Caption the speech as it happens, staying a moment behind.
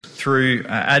through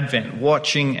Advent,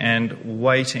 watching and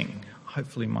waiting.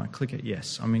 Hopefully my clicker,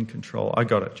 yes, I'm in control. I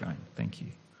got it, Jane. Thank you.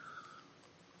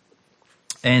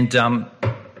 And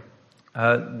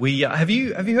have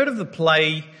you heard of the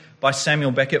play by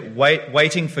Samuel Beckett,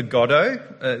 Waiting for Godot?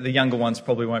 The younger ones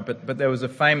probably won't, but there was a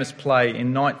famous play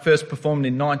first performed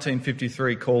in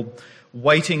 1953 called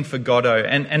Waiting for Godot,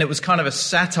 and it was kind of a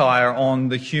satire on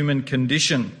the human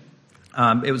condition.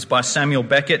 It was by Samuel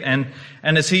Beckett, and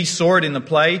as he saw it in the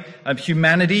play,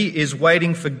 humanity is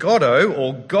waiting for Godot,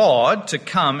 or God, to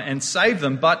come and save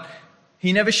them, but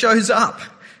he never shows up.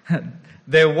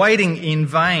 They're waiting in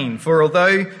vain, for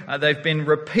although they've been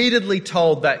repeatedly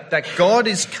told that God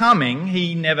is coming,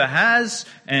 he never has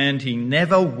and he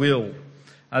never will.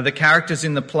 The characters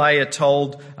in the play are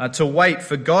told to wait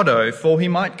for Godot, for he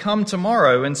might come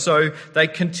tomorrow, and so they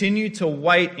continue to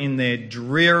wait in their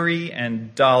dreary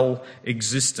and dull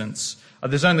existence.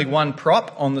 There's only one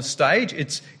prop on the stage.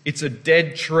 It's a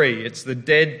dead tree. It's the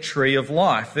dead tree of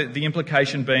life. The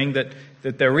implication being that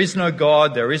there is no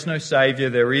God, there is no Saviour,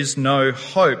 there is no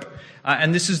hope.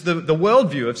 And this is the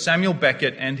worldview of Samuel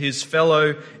Beckett and his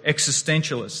fellow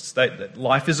existentialists, that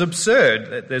life is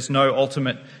absurd, that there's no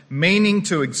ultimate meaning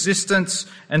to existence.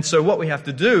 And so what we have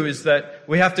to do is that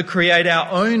we have to create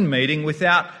our own meaning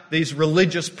without these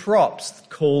religious props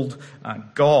called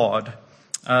God.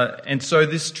 And so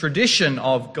this tradition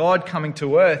of God coming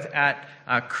to earth at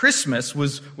Christmas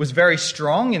was very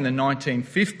strong in the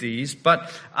 1950s,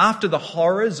 but after the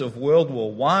horrors of World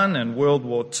War I and World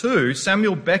War II,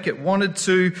 Samuel Beckett wanted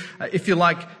to, if you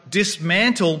like,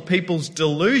 dismantle people's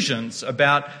delusions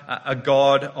about a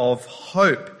God of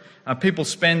hope. People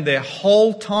spend their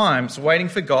whole times waiting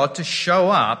for God to show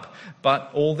up,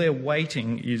 but all their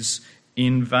waiting is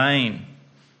in vain.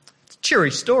 It's a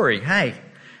cheery story, hey?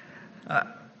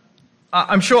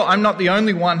 I'm sure I'm not the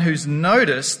only one who's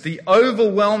noticed the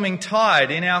overwhelming tide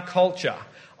in our culture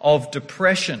of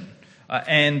depression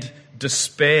and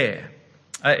despair.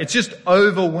 It's just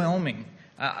overwhelming.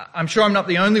 I'm sure I'm not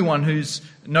the only one who's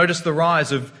noticed the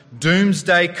rise of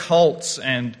doomsday cults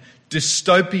and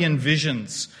dystopian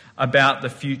visions about the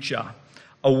future,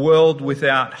 a world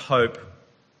without hope.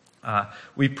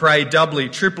 We pray doubly,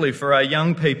 triply for our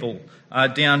young people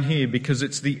down here because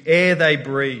it's the air they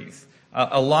breathe.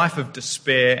 A life of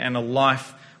despair and a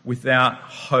life without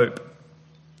hope.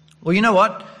 Well, you know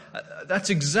what? That's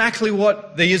exactly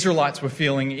what the Israelites were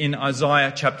feeling in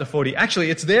Isaiah chapter 40. Actually,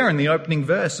 it's there in the opening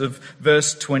verse of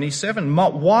verse 27.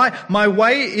 My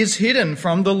way is hidden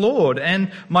from the Lord, and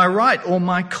my right or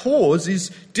my cause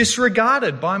is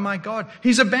disregarded by my God.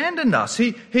 He's abandoned us.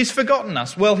 He's forgotten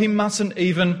us. Well, he mustn't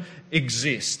even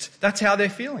exist. That's how they're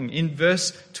feeling in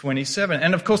verse 27.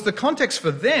 And of course, the context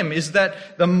for them is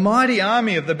that the mighty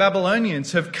army of the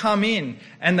Babylonians have come in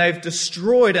and they've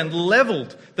destroyed and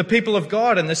leveled the people of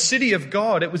God and the city of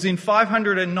God. It was in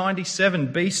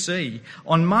 597 BC.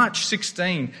 On March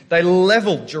 16, they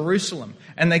leveled Jerusalem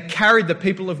and they carried the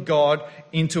people of God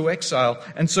into exile.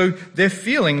 And so they're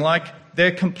feeling like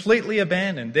they're completely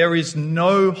abandoned. There is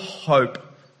no hope.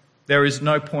 There is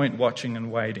no point watching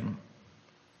and waiting.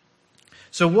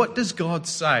 So what does God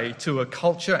say to a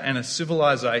culture and a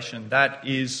civilization that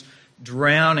is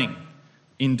drowning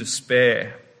in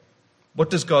despair? What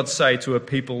does God say to a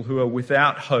people who are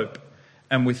without hope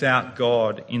and without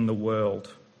God in the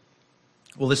world?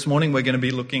 Well, this morning we're going to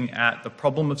be looking at the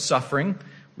problem of suffering,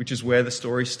 which is where the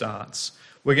story starts.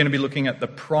 We're going to be looking at the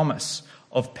promise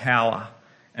of power,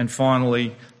 and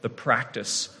finally, the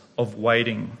practice of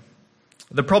waiting.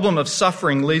 The problem of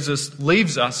suffering leaves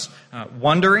us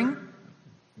wondering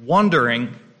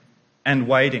and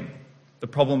waiting. The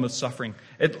problem of suffering.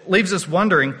 It leaves us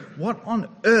wondering what on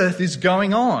earth is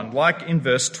going on, like in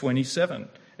verse 27.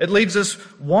 It leaves us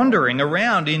wandering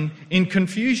around in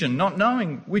confusion, not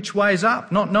knowing which way's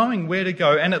up, not knowing where to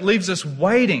go. And it leaves us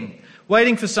waiting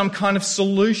for some kind of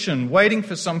solution, waiting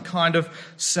for some kind of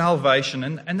salvation.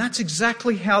 And that's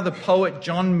exactly how the poet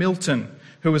John Milton,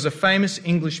 who was a famous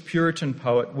English Puritan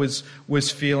poet,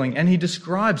 was feeling. And he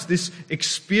describes this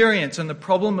experience and the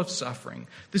problem of suffering,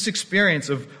 this experience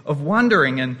of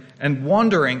wondering and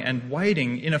wandering and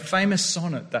waiting in a famous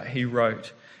sonnet that he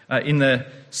wrote in the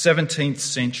 17th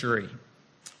century.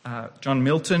 John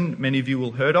Milton, many of you will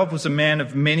have heard of, was a man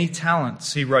of many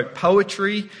talents. He wrote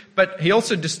poetry, but he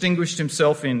also distinguished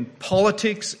himself in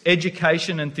politics,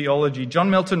 education and theology. John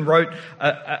Milton wrote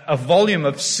a volume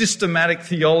of systematic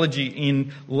theology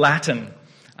in Latin.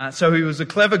 So he was a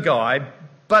clever guy,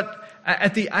 but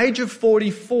at the age of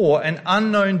 44, an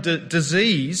unknown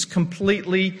disease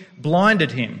completely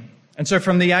blinded him. And so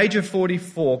from the age of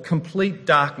 44, complete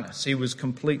darkness. He was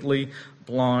completely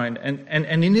blind. And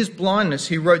in his blindness,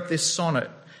 he wrote this sonnet,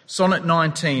 Sonnet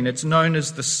 19. It's known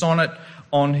as the Sonnet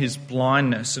on his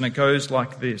blindness. And it goes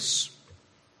like this.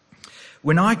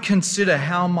 When I consider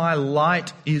how my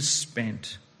light is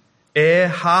spent, ere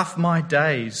half my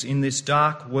days in this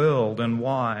dark world and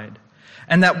wide,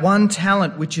 and that one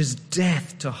talent which is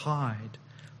death to hide,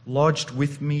 lodged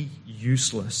with me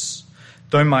useless,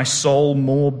 though my soul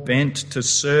more bent to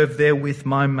serve therewith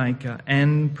my Maker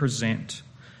and present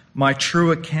my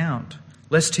true account,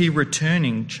 lest he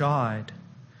returning chide.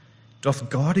 Doth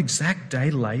God exact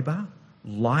day labour,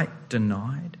 light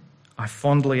denied? I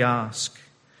fondly ask,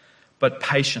 but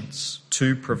patience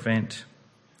to prevent.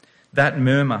 That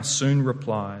murmur soon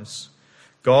replies,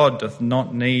 God doth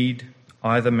not need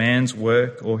either man's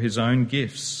work or his own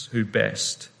gifts, who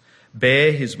best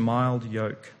bear his mild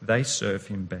yoke, they serve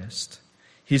him best.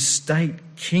 His state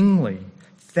kingly,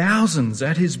 thousands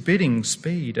at his bidding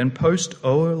speed, and post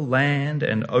o'er land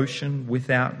and ocean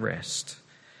without rest.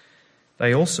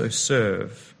 They also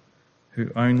serve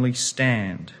who only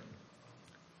stand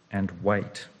and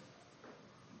wait.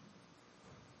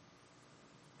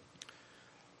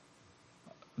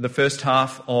 The first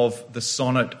half of the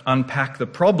sonnet unpack the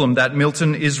problem that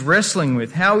Milton is wrestling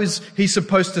with. How is he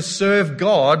supposed to serve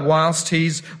God whilst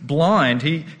he's blind?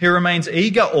 He remains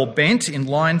eager or bent in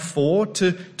line 4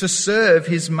 to serve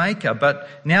his Maker. But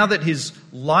now that his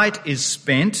light is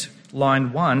spent,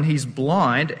 line 1, he's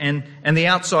blind and the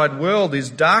outside world is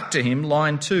dark to him,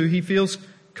 line 2, he feels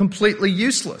completely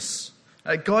useless.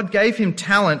 God gave him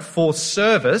talent for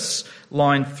service,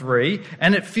 line 3,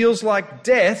 and it feels like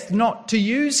death not to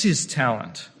use his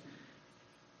talent.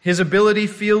 His ability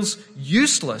feels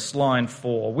useless, line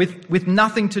 4, with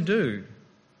nothing to do.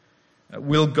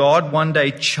 Will God one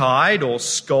day chide or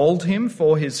scold him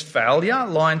for his failure,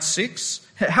 line 6?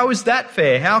 How is that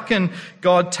fair? How can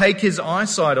God take his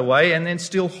eyesight away and then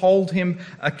still hold him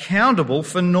accountable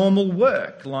for normal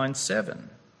work, line 7?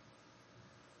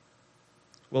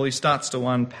 Well, he starts to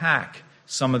unpack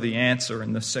some of the answer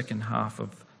in the second half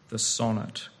of the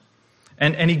sonnet.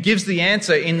 And he gives the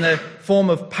answer in the form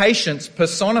of patience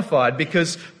personified,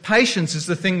 because patience is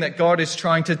the thing that God is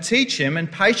trying to teach him,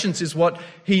 and patience is what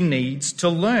he needs to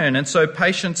learn. And so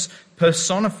patience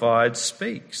personified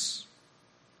speaks.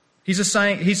 He's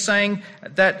saying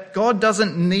that God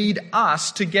doesn't need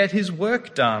us to get his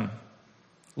work done.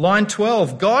 Line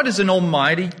 12, God is an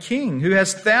almighty king who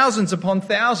has thousands upon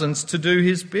thousands to do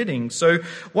his bidding. So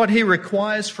what he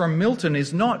requires from Milton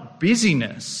is not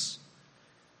busyness,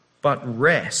 but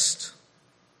rest,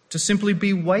 to simply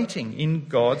be waiting in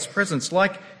God's presence,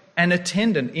 like an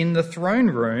attendant in the throne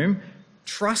room,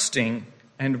 trusting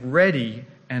and ready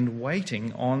and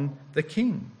waiting on the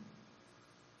king.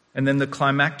 And then the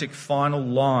climactic final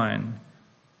line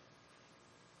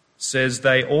says,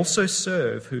 they also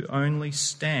serve who only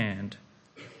stand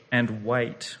and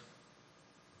wait.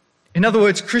 In other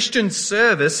words, Christian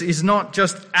service is not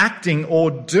just acting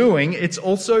or doing, it's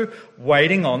also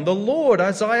waiting on the Lord.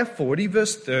 Isaiah 40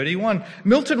 verse 31.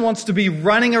 Milton wants to be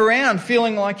running around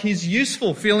feeling like he's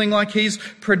useful, feeling like he's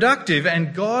productive,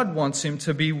 and God wants him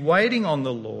to be waiting on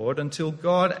the Lord until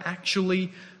God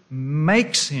actually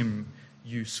makes him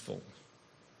useful.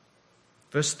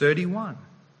 Verse 31.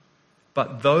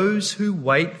 But those who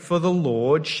wait for the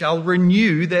Lord shall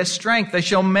renew their strength. They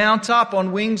shall mount up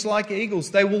on wings like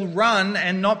eagles. They will run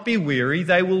and not be weary.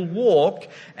 They will walk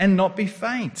and not be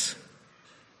faint.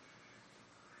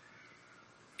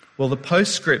 Well, the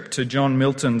postscript to John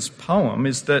Milton's poem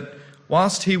is that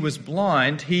whilst he was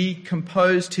blind, he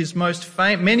composed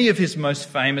many of his most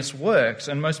famous works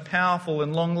and most powerful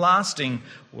and long-lasting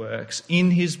works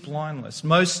in his blindness.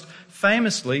 Most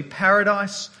famously,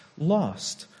 Paradise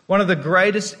Lost. One of the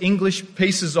greatest English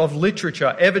pieces of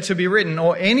literature ever to be written,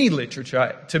 or any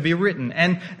literature to be written.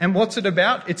 And what's it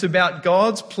about? It's about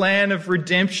God's plan of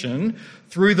redemption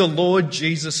through the Lord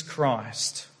Jesus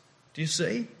Christ. Do you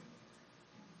see?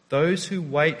 Those who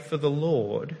wait for the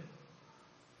Lord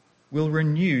will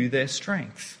renew their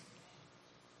strength.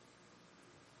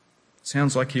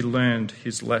 Sounds like he learned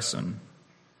his lesson.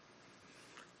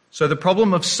 So the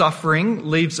problem of suffering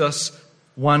leaves us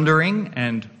wondering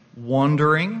and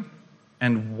wandering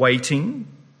and waiting.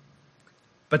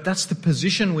 But that's the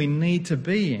position we need to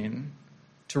be in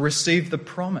to receive the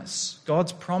promise,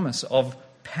 God's promise of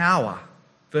power.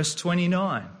 Verse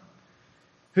 29.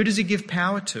 Who does he give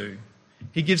power to?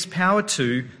 He gives power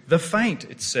to the faint,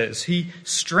 it says. He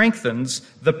strengthens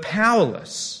the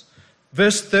powerless.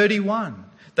 Verse 31.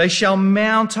 They shall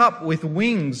mount up with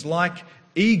wings like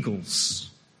eagles.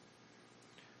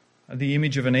 The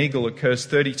image of an eagle occurs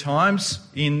 30 times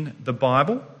in the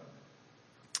Bible.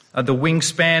 The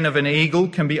wingspan of an eagle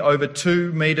can be over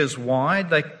 2 meters wide.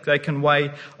 They can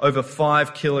weigh over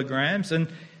 5 kilograms, and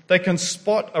they can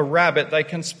spot a rabbit. They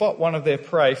can spot one of their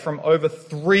prey from over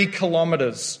 3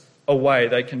 kilometers away.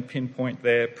 They can pinpoint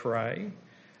their prey.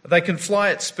 They can fly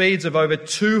at speeds of over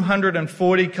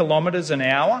 240 kilometers an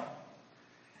hour.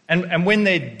 And when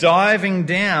they're diving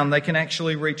down, they can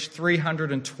actually reach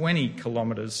 320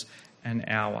 kilometers an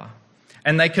hour.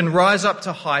 And they can rise up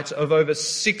to heights of over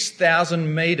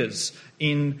 6,000 meters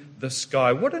in the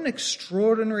sky. What an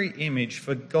extraordinary image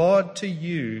for God to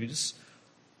use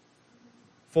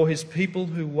for his people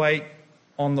who wait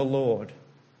on the Lord,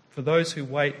 for those who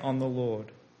wait on the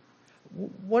Lord.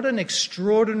 What an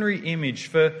extraordinary image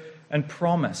and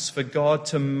promise for God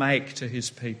to make to his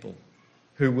people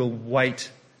who will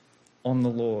wait on the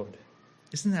Lord.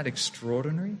 Isn't that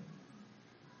extraordinary?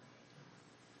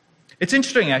 It's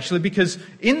interesting, actually, because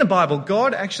in the Bible,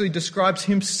 God actually describes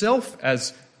himself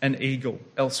as an eagle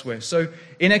elsewhere. So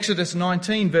in Exodus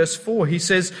 19, verse 4, he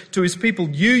says to his people,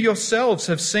 "You yourselves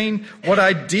have seen what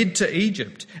I did to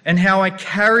Egypt, and how I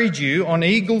carried you on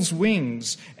eagle's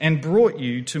wings and brought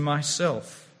you to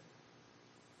myself."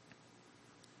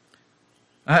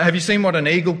 Have you seen what an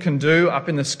eagle can do up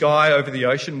in the sky over the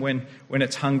ocean when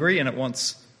it's hungry and it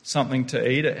wants something to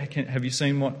eat? Have you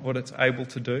seen what it's able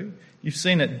to do? You've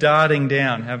seen it darting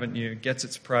down, haven't you? It gets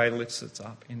its prey, lifts it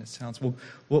up in its talons.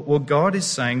 Well, God is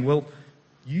saying, well,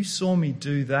 you saw me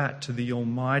do that to the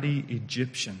almighty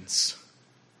Egyptians.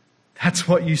 That's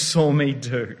what you saw me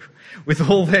do. With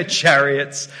all their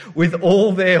chariots, with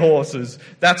all their horses.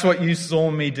 That's what you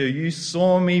saw me do. You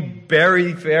saw me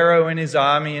bury Pharaoh and his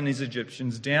army and his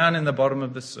Egyptians down in the bottom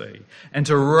of the sea, and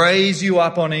to raise you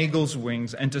up on eagle's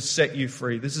wings and to set you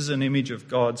free. This is an image of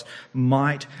God's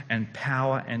might and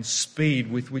power and speed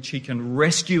with which he can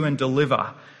rescue and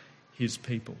deliver his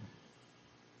people.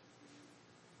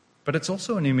 But it's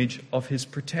also an image of his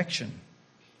protection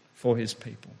for his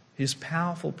people. His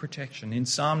powerful protection. In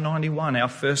Psalm 91, our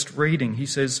first reading, he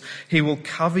says, "He will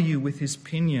cover you with his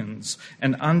pinions,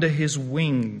 and under his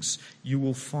wings you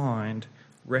will find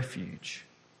refuge."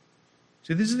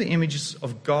 So these are the images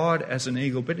of God as an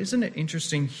eagle. But isn't it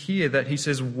interesting here that he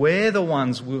says, we're the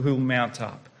ones who will mount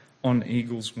up on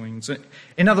eagle's wings?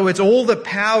 In other words, all the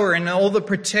power and all the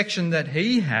protection that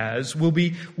he has will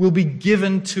be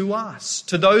given to us,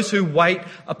 to those who wait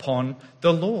upon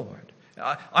the Lord.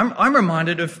 I'm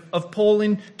reminded of Paul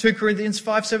in 2 Corinthians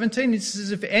 5:17. He says,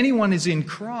 if anyone is in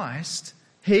Christ,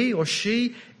 he or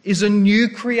she is a new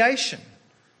creation.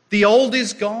 The old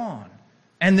is gone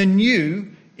and the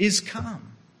new is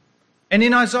come. And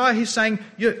in Isaiah he's saying,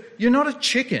 you're not a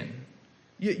chicken.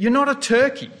 You're not a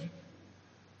turkey.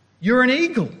 You're an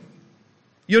eagle.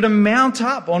 You're to mount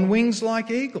up on wings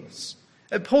like eagles.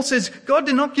 Paul says, God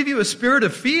did not give you a spirit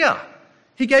of fear.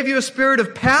 He gave you a spirit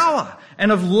of power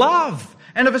and of love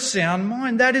and of a sound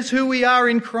mind. That is who we are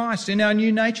in Christ, in our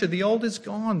new nature. The old is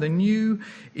gone, the new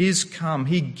is come.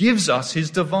 He gives us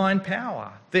his divine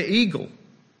power, the eagle.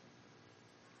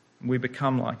 We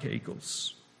become like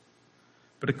eagles.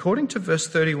 But according to verse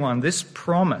 31, this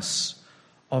promise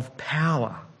of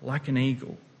power like an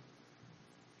eagle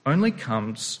only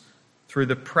comes through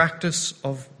the practice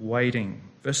of waiting.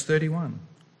 Verse 31.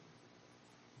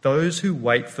 Those who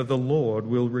wait for the Lord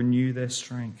will renew their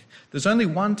strength. There's only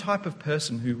one type of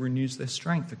person who renews their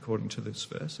strength according to this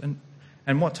verse.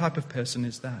 And what type of person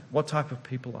is that? What type of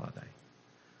people are they?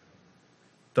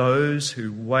 Those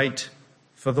who wait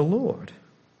for the Lord.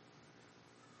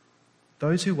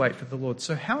 Those who wait for the Lord.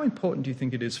 So how important do you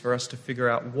think it is for us to figure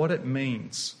out what it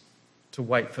means to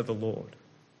wait for the Lord?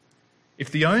 If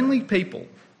the only people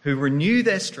who renew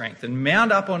their strength and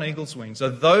mount up on eagle's wings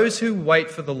are those who wait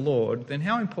for the Lord, then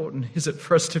how important is it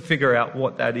for us to figure out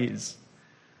what that is?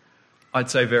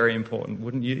 I'd say very important,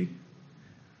 wouldn't you?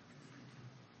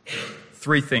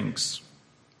 3 things.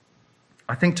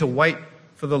 I think to wait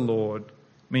for the Lord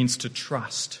means to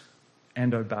trust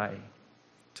and obey.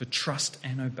 To trust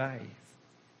and obey.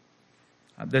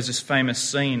 There's this famous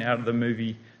scene out of the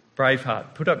movie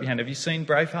Braveheart. Put up your hand. Have you seen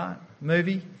Braveheart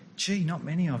movie? Gee, not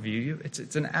many of you.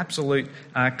 It's an absolute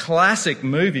classic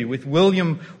movie with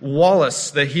William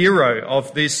Wallace, the hero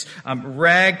of this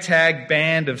ragtag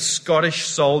band of Scottish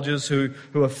soldiers who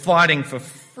are fighting for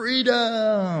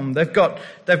freedom. They've got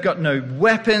no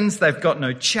weapons, they've got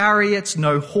no chariots,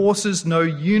 no horses, no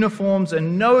uniforms,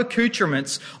 and no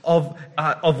accoutrements of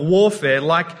warfare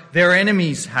like their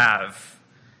enemies have.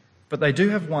 But they do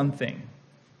have one thing.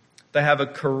 They have a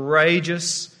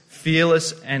courageous,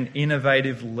 fearless and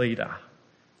innovative leader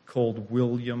called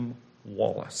William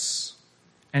Wallace.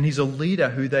 And he's a leader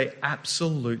who they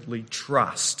absolutely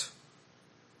trust.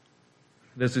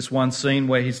 There's this one scene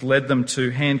where he's led them to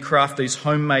handcraft these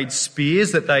homemade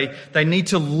spears that they need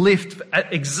to lift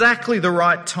at exactly the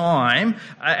right time,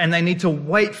 and they need to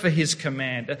wait for his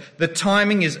command. The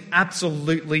timing is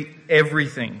absolutely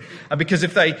everything. Because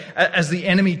if they, as the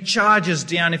enemy charges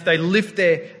down, if they lift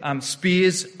their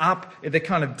spears up, they're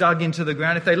kind of dug into the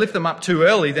ground. If they lift them up too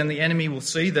early, then the enemy will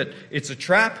see that it's a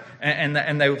trap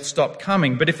and they will stop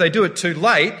coming. But if they do it too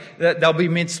late, they'll be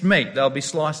minced meat. They'll be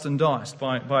sliced and diced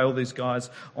by all these guys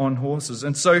on horses.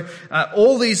 And so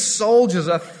all these soldiers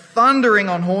are thundering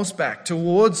on horseback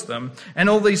towards them, and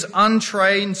all these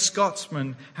untrained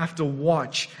Scotsmen have to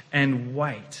watch and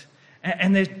wait.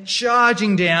 And they're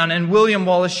charging down, and William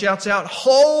Wallace shouts out,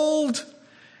 "Hold!"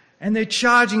 And they're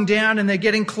charging down, and they're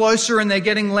getting closer, and they're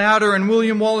getting louder, and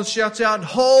William Wallace shouts out,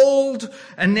 "Hold!"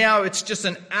 And now it's just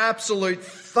an absolute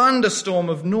thunderstorm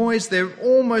of noise. They're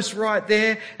almost right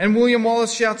there, and William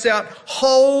Wallace shouts out,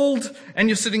 "Hold!" And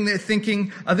you're sitting there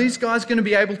thinking, are these guys going to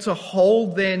be able to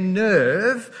hold their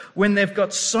nerve when they've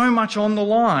got so much on the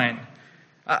line?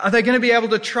 Are they going to be able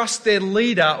to trust their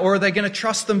leader, or are they going to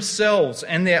trust themselves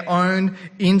and their own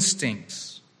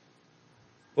instincts?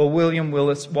 Well, William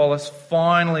Wallace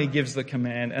finally gives the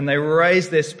command, and they raise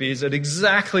their spears at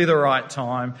exactly the right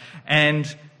time,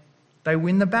 and they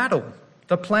win the battle.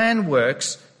 The plan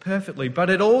works perfectly, but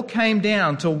it all came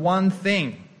down to one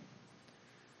thing.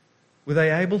 Were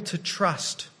they able to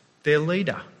trust their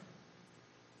leader?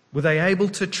 Were they able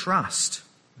to trust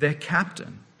their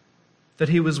captain? That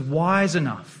he was wise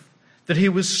enough, that he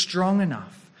was strong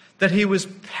enough, that he was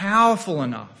powerful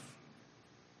enough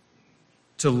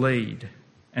to lead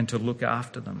and to look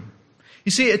after them.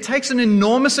 You see, it takes an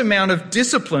enormous amount of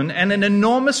discipline and an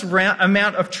enormous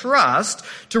amount of trust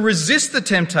to resist the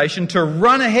temptation to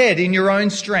run ahead in your own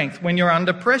strength when you're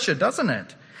under pressure, doesn't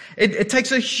it? It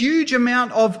takes a huge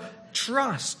amount of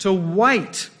trust to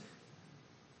wait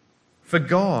for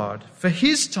God, for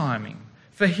his timing,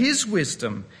 for his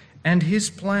wisdom, and his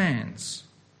plans.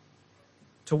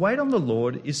 To wait on the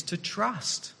Lord is to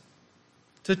trust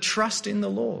in the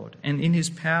Lord and in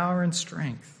his power and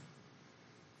strength.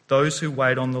 Those who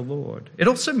wait on the Lord. It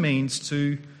also means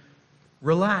to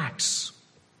relax,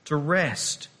 to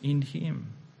rest in him.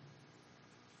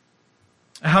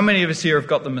 How many of us here have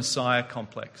got the Messiah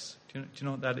complex? Do you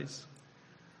know what that is?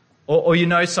 Or you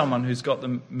know someone who's got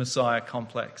the Messiah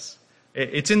complex?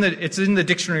 It's in the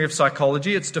Dictionary of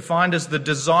Psychology. It's defined as the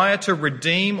desire to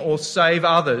redeem or save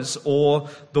others or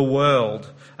the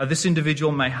world. This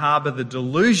individual may harbour the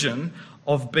delusion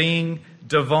of being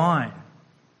divine.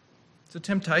 It's a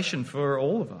temptation for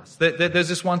all of us. There's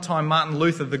this one time Martin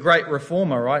Luther, the great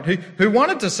reformer, right, who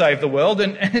wanted to save the world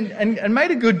and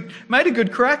made a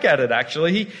good crack at it.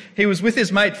 Actually, he was with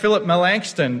his mate Philip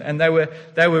Melanchthon, and they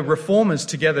were reformers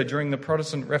together during the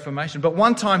Protestant Reformation. But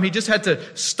one time he just had to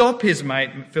stop his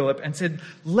mate Philip and said,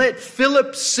 "Let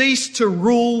Philip cease to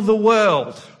rule the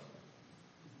world."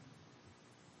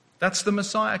 That's the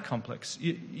Messiah complex.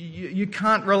 You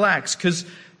can't relax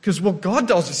because what God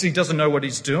does is he doesn't know what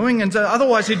he's doing, and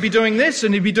otherwise he'd be doing this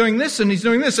and he'd be doing this and he's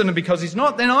doing this, and because he's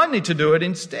not, then I need to do it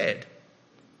instead.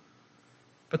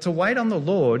 But to wait on the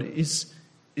Lord is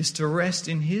to rest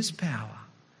in his power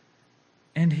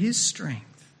and his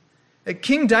strength.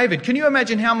 King David, can you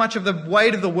imagine how much of the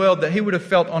weight of the world that he would have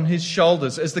felt on his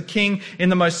shoulders as the king in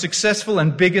the most successful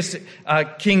and biggest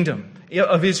kingdom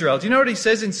of Israel? Do you know what he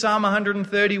says in Psalm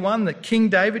 131? That King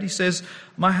David, he says,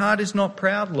 "My heart is not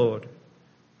proud, Lord.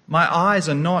 My eyes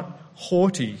are not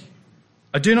haughty.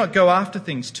 I do not go after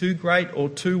things too great or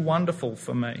too wonderful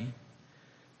for me.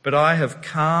 But I have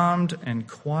calmed and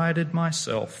quieted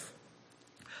myself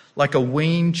like a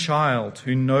weaned child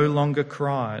who no longer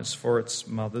cries for its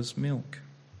mother's milk."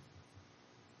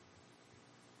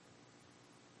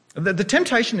 The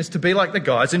temptation is to be like the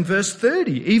guys in verse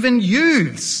 30, even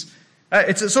youths.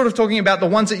 It's sort of talking about the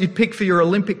ones that you'd pick for your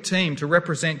Olympic team to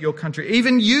represent your country.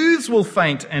 Even youths will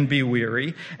faint and be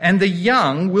weary, and the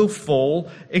young will fall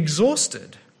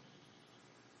exhausted.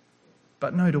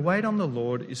 But no, to wait on the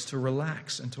Lord is to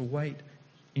relax and to wait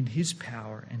in his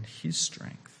power and his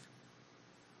strength.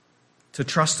 To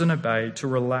trust and obey, to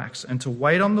relax, and to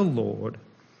wait on the Lord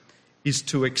is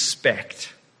to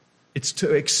expect. It's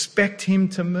to expect him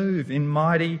to move in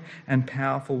mighty and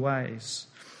powerful ways.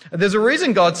 There's a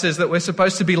reason God says that we're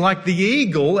supposed to be like the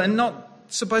eagle and not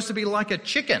supposed to be like a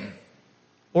chicken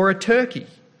or a turkey.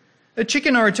 A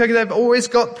chicken or a turkey, they've always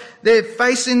got their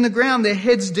face in the ground, their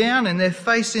heads down and their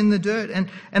face in the dirt,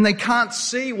 and they can't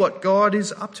see what God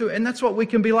is up to. And that's what we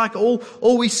can be like.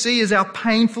 All we see is our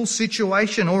painful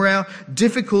situation or our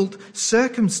difficult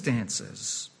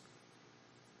circumstances.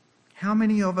 How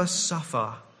many of us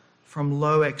suffer from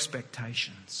low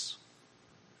expectations?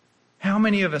 How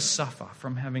many of us suffer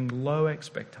from having low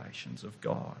expectations of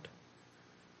God?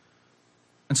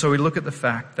 And so we look at the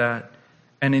fact that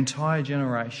an entire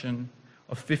generation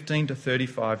of 15 to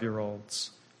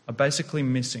 35-year-olds are basically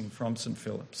missing from St.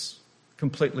 Philip's,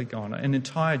 completely gone, an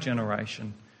entire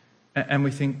generation. And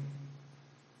we think,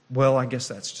 well, I guess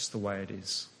that's just the way it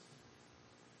is.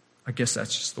 I guess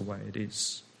that's just the way it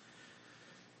is.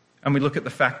 And we look at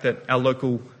the fact that our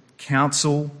local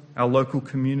council, our local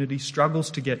community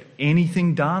struggles to get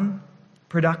anything done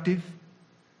productive.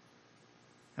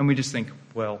 And we just think,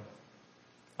 well,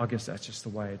 I guess that's just the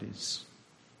way it is.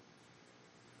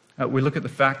 We look at the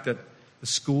fact that the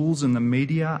schools and the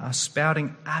media are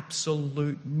spouting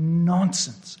absolute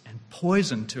nonsense and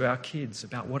poison to our kids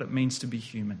about what it means to be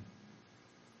human.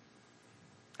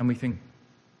 And we think,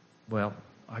 well,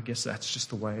 I guess that's just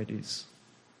the way it is.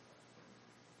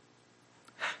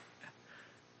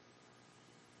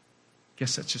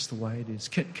 Guess that's just the way it is.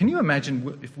 Can you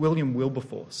imagine if William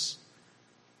Wilberforce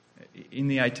in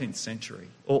the 18th century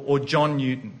or John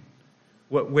Newton,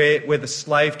 where the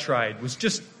slave trade was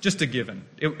just a given.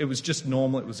 It was just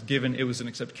normal, it was given, it was an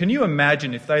acceptance. Can you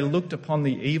imagine if they looked upon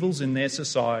the evils in their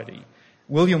society,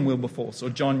 William Wilberforce or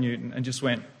John Newton, and just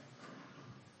went,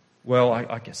 well,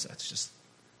 I guess that's just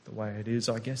the way it is.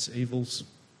 I guess evil's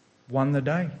won the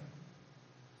day.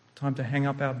 Time to hang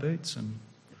up our boots and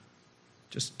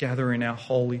just gather in our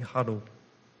holy huddle.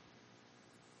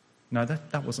 No,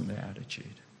 that wasn't their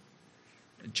attitude.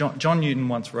 John Newton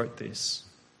once wrote this: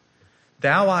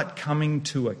 "Thou art coming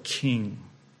to a king.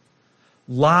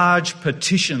 Large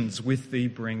petitions with thee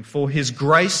bring, for his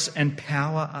grace and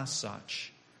power are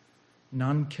such.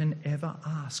 None can ever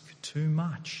ask too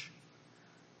much."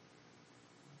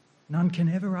 None can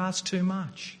ever ask too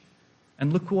much.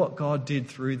 And look what God did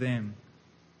through them.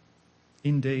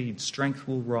 Indeed, strength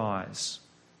will rise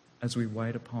as we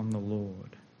wait upon the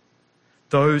Lord.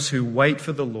 Those who wait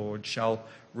for the Lord shall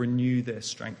renew their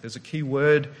strength. There's a key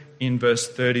word in verse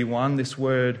 31. This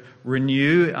word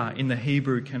renew in the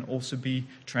Hebrew can also be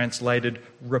translated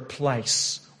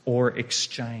replace or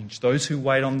exchange. Those who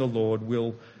wait on the Lord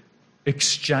will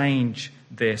exchange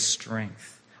their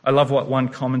strength. I love what one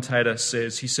commentator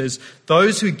says. He says,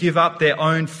 those who give up their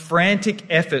own frantic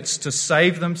efforts to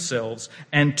save themselves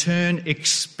and turn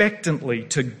expectantly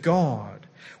to God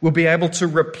will be able to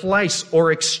replace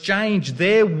or exchange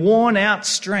their worn-out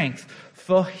strength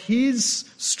for His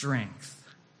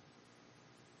strength.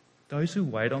 Those who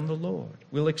wait on the Lord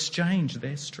will exchange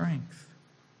their strength.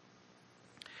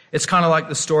 It's kind of like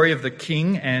the story of the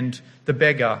king and the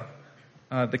beggar.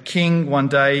 The king one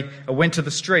day went to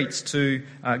the streets to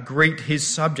greet his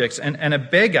subjects, and a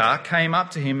beggar came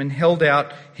up to him and held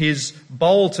out his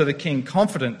bowl to the king,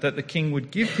 confident that the king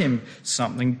would give him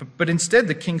something. But instead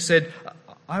the king said,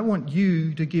 "I want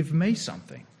you to give me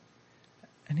something."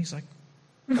 And he's like,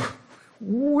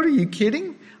 "What, are you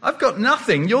kidding? I've got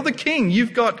nothing. You're the king.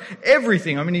 You've got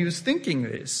everything." I mean, he was thinking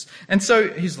this. And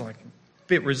so he's like,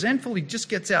 bit resentful. He just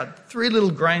gets out 3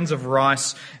 little grains of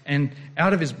rice and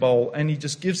out of his bowl, and he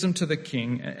just gives them to the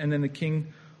king, and then the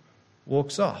king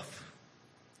walks off.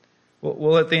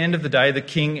 Well, at the end of the day,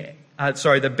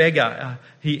 the beggar,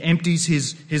 he empties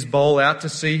his bowl out to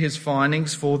see his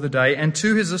findings for the day, and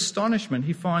to his astonishment,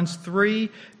 he finds 3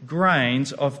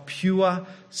 grains of pure,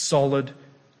 solid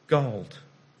gold.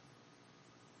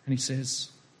 And he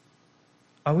says,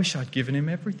 "I wish I'd given him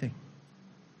everything."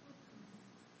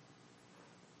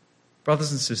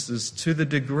 Brothers and sisters, to the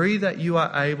degree that you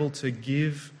are able to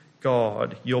give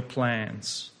God your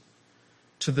plans,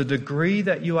 to the degree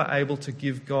that you are able to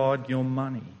give God your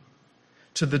money,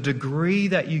 to the degree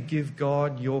that you give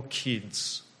God your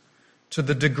kids, to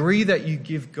the degree that you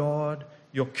give God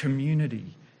your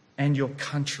community and your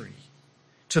country,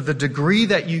 to the degree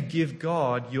that you give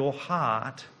God your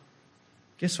heart,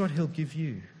 guess what He'll give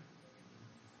you?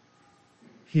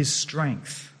 His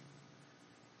strength.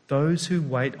 Those who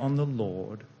wait on the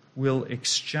Lord will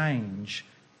exchange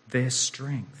their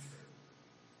strength.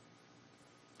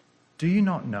 Do you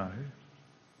not know?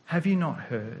 Have you not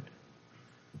heard?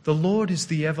 The Lord is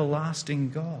the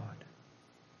everlasting God.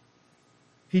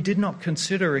 He did not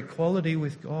consider equality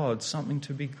with God something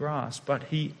to be grasped, but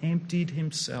He emptied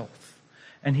Himself,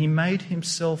 and He made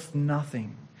Himself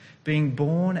nothing, being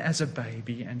born as a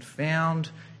baby and found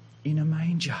in a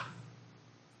manger.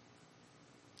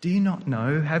 Do you not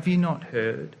know, have you not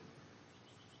heard,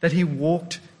 that he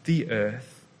walked the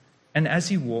earth, and as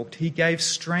he walked, he gave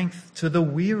strength to the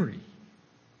weary,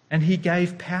 and he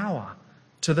gave power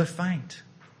to the faint?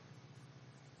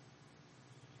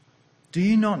 Do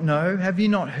you not know, have you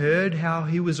not heard how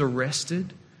he was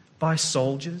arrested by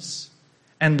soldiers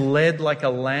and led like a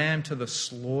lamb to the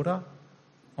slaughter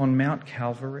on Mount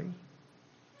Calvary?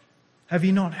 Have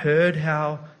you not heard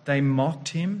how they mocked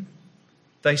him,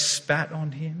 they spat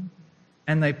on him,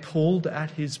 and they pulled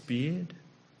at his beard?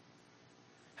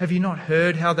 Have you not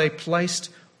heard how they placed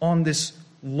on this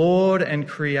Lord and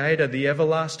Creator, the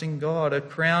everlasting God, a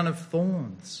crown of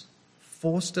thorns,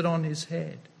 forced it on his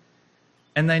head,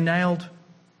 and they nailed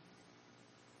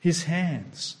his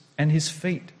hands and his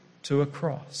feet to a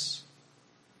cross?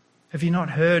 Have you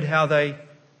not heard how they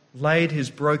laid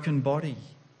his broken body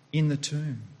in the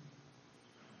tomb?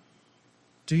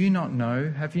 Do you not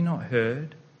know, have you not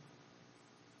heard,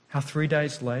 how 3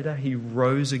 days later he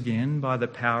rose again by the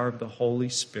power of the Holy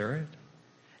Spirit,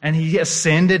 and he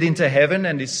ascended into heaven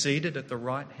and is seated at the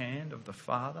right hand of the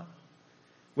Father,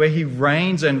 where he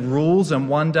reigns and rules, and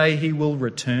one day he will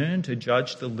return to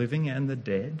judge the living and the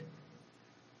dead?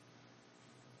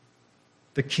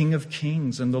 The King of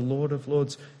Kings and the Lord of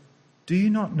Lords. Do you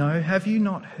not know, have you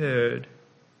not heard,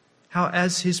 how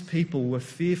as his people were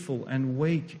fearful and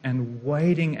weak and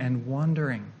waiting and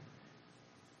wondering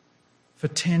for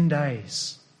 10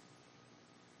 days,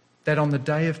 that on the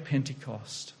day of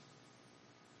Pentecost,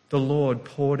 the Lord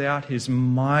poured out his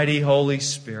mighty Holy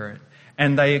Spirit,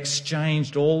 and they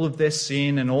exchanged all of their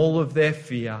sin and all of their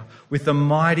fear with the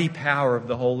mighty power of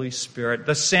the Holy Spirit.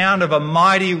 The sound of a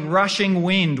mighty rushing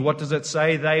wind, what does it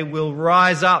say? They will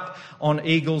rise up on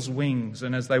eagle's wings.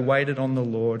 And as they waited on the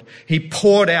Lord, he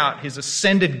poured out his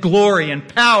ascended glory and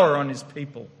power on his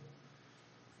people.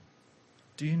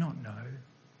 Do you not know?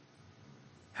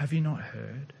 Have you not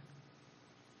heard?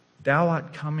 Thou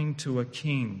art coming to a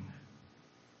king.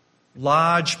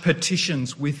 Large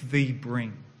petitions with thee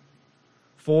bring.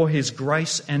 For his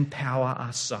grace and power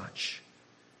are such,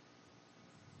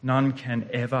 none can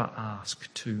ever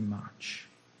ask too much.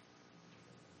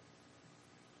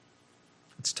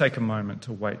 Let's take a moment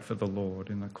to wait for the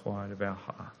Lord in the quiet of our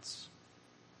hearts.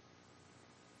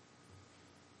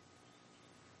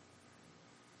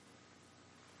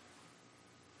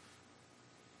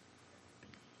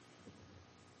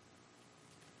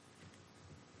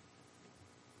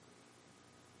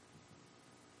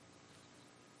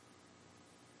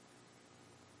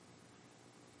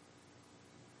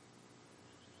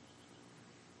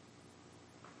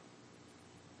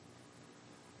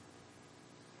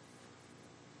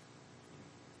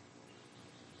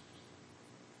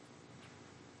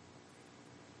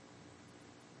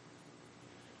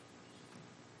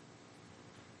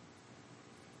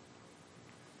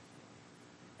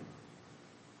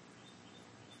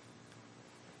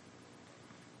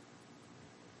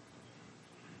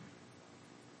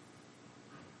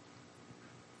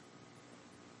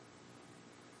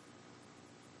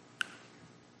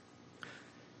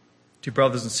 Dear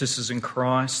brothers and sisters in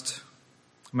Christ,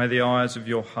 may the eyes of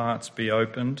your hearts be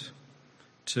opened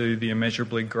to the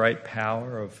immeasurably great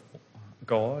power of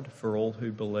God for all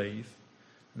who believe.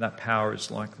 That power is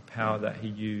like the power that he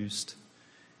used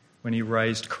when he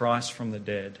raised Christ from the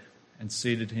dead and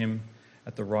seated him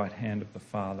at the right hand of the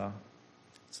Father.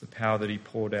 It's the power that he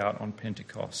poured out on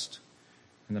Pentecost,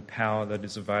 and the power that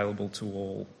is available to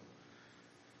all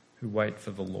who wait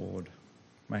for the Lord.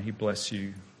 May he bless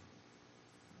you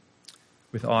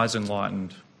with eyes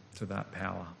enlightened to that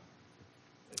power.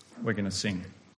 We're going to sing.